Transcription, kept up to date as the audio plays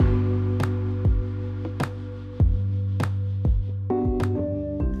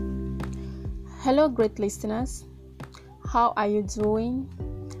Hello, great listeners. How are you doing?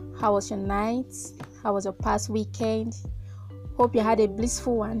 How was your night? How was your past weekend? Hope you had a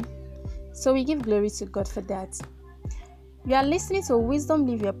blissful one. So we give glory to God for that. You are listening to Wisdom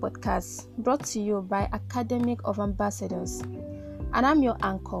Live Your podcast, brought to you by Academic of Ambassadors. And I'm your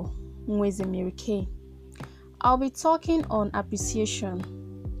anchor, Mweze Mirike. I'll be talking on appreciation.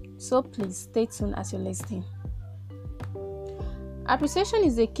 So please stay tuned as you're listening. Appreciation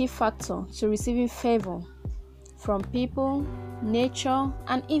is a key factor to receiving favor from people, nature,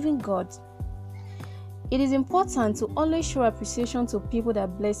 and even God. It is important to always show appreciation to people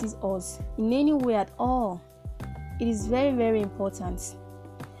that blesses us in any way at all. It is very, very important.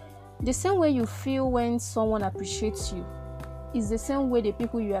 The same way you feel when someone appreciates you is the same way the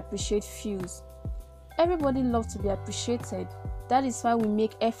people you appreciate feels. Everybody loves to be appreciated. That is why we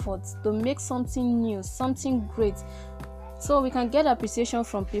make efforts to make something new, something great, so we can get appreciation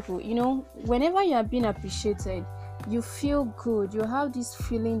from people. Whenever you are being appreciated, you feel good. You have this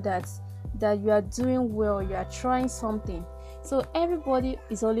feeling that you are doing well, you are trying something. So everybody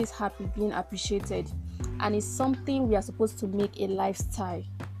is always happy being appreciated, and it's something we are supposed to make a lifestyle,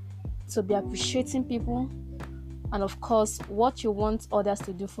 to be appreciating people. And of course, what you want others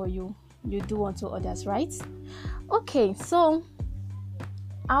to do for you, you do unto others, right? Okay, so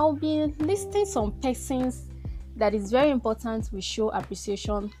I'll be listing some persons that is very important we show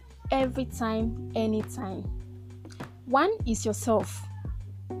appreciation every time, anytime. One is yourself.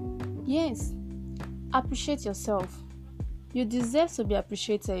 Yes, appreciate yourself. You deserve to be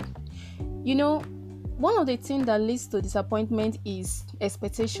appreciated. One of the things that leads to disappointment is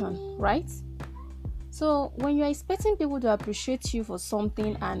expectation, right? So when you're expecting people to appreciate you for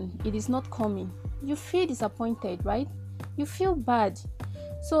something and it is not coming, you feel disappointed, right? You feel bad.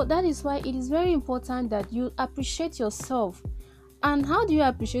 So that is why it is very important that you appreciate yourself. And how do you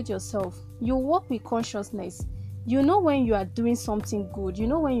appreciate yourself? You work with consciousness. You know when you are doing something good. You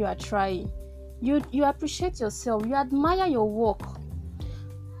know when you are trying. You appreciate yourself. You admire your work.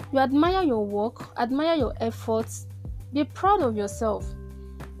 Admire your efforts. Be proud of yourself.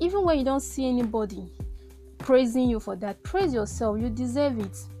 Even when you don't see anybody praising you for that, praise yourself. You deserve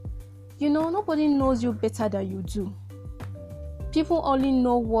it. Nobody knows you better than you do. People only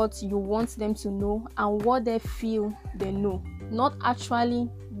know what you want them to know and what they feel they know, not actually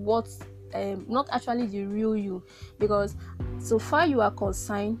the real you. Because so far you are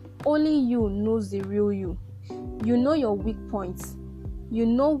concerned, only you knows the real you. You know your weak points. You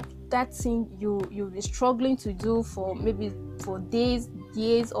know that thing you've been struggling to do for days,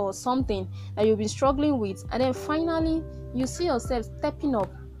 years, or something that you've been struggling with, and then finally you see yourself stepping up.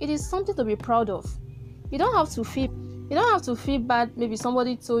 It is something to be proud of. You don't have to feel bad. Maybe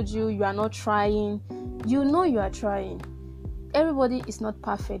somebody told you are not trying. You know you are trying. Everybody is not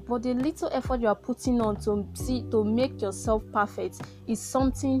perfect, but the little effort you are putting on to make yourself perfect is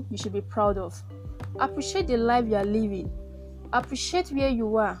something you should be proud of. Appreciate the life you are living. Appreciate where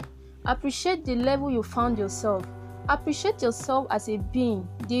you are. Appreciate the level you found yourself. Appreciate yourself as a being,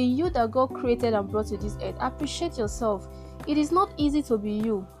 the you that God created and brought to this earth. Appreciate yourself. It is not easy to be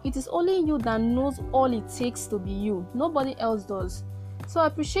you. It is only you that knows all it takes to be you. Nobody else does. So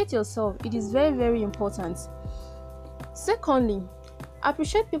appreciate yourself. It is very, very important. Secondly,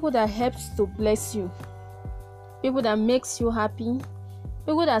 appreciate people that helps to bless you. People that makes you happy.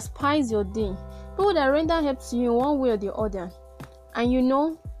 People that spice your day. People that render help to you in one way or the other.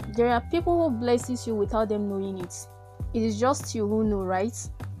 And there are people who blesses you without them knowing it. It is just you who know, right?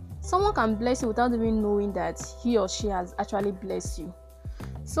 Someone can bless you without even knowing that he or she has actually blessed you.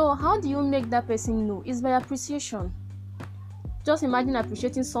 So how do you make that person know? It's by appreciation. Just imagine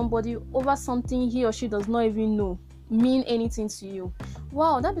appreciating somebody over something he or she does not even know mean anything to you.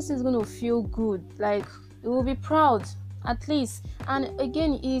 Wow, that person is going to feel good. Like, it will be proud, at least. And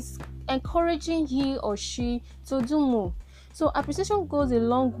again, it's encouraging he or she to do more. So appreciation goes a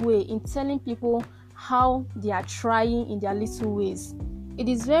long way in telling people how they are trying in their little ways. It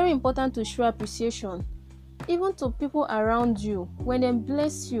is very important to show appreciation, even to people around you. When they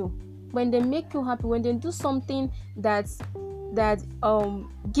bless you, when they make you happy, when they do something that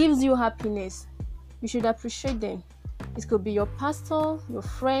gives you happiness, you should appreciate them. It could be your pastor, your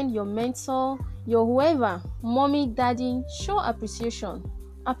friend, your mentor, your whoever, mommy, daddy. Show appreciation.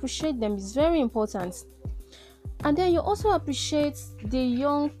 Appreciate them. It's very important. And then you also appreciate the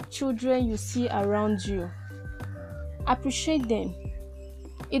young children you see around you. Appreciate them.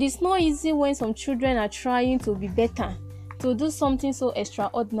 It is not easy when some children are trying to be better, to do something so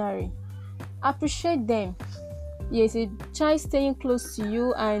extraordinary. Appreciate them. Yes, a child staying close to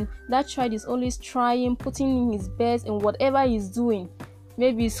you and that child is always trying, putting in his best in whatever he's doing.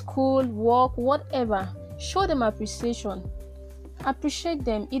 maybe school, work, whatever. Show them appreciation. Appreciate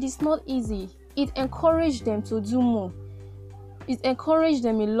them. It is not easy. It encourages them to do more. It encourages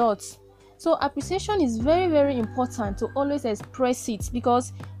them a lot. So appreciation is very, very important to always express it,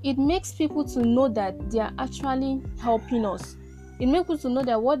 because it makes people to know that they are actually helping us. It makes people to know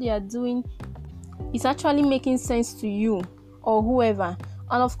that what they are doing is actually making sense to you or whoever.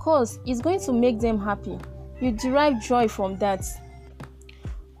 And of course, it's going to make them happy. You derive joy from that.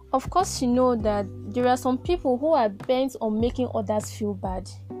 Of course, you know that there are some people who are bent on making others feel bad.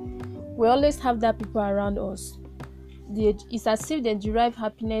 We always have that people around us. It's as if they derive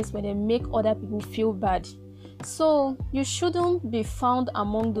happiness when they make other people feel bad. So you shouldn't be found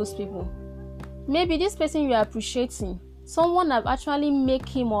among those people. Maybe this person you are appreciating, someone have actually make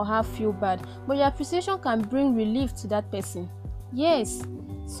him or her feel bad, but your appreciation can bring relief to that person. Yes.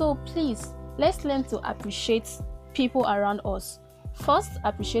 So please, let's learn to appreciate people around us. First,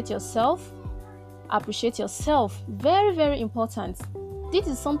 appreciate yourself. Appreciate yourself. Very, very important. This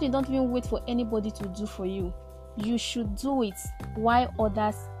is something, don't even wait for anybody to do for you. You should do it while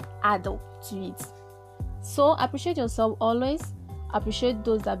others add up to it. So appreciate yourself always. Appreciate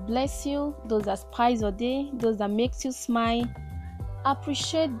those that bless you, those that spice your day, those that makes you smile.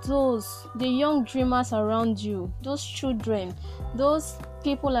 Appreciate the young dreamers around you, those children, those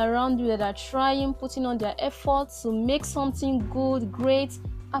people around you that are trying, putting on their efforts to make something good, great.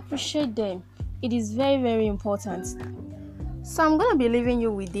 Appreciate them. It is very, very important. So I'm going to be leaving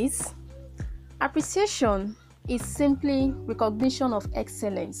you with this. Appreciation is simply recognition of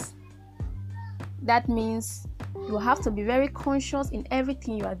excellence. That means you have to be very conscious in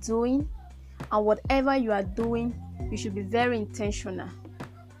everything you are doing, and whatever you are doing, you should be very intentional.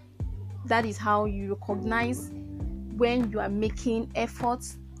 That is how you recognize when you are making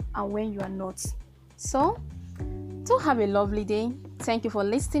efforts and when you are not. So, do have a lovely day. Thank you for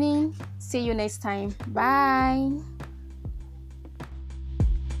listening. See you next time. Bye.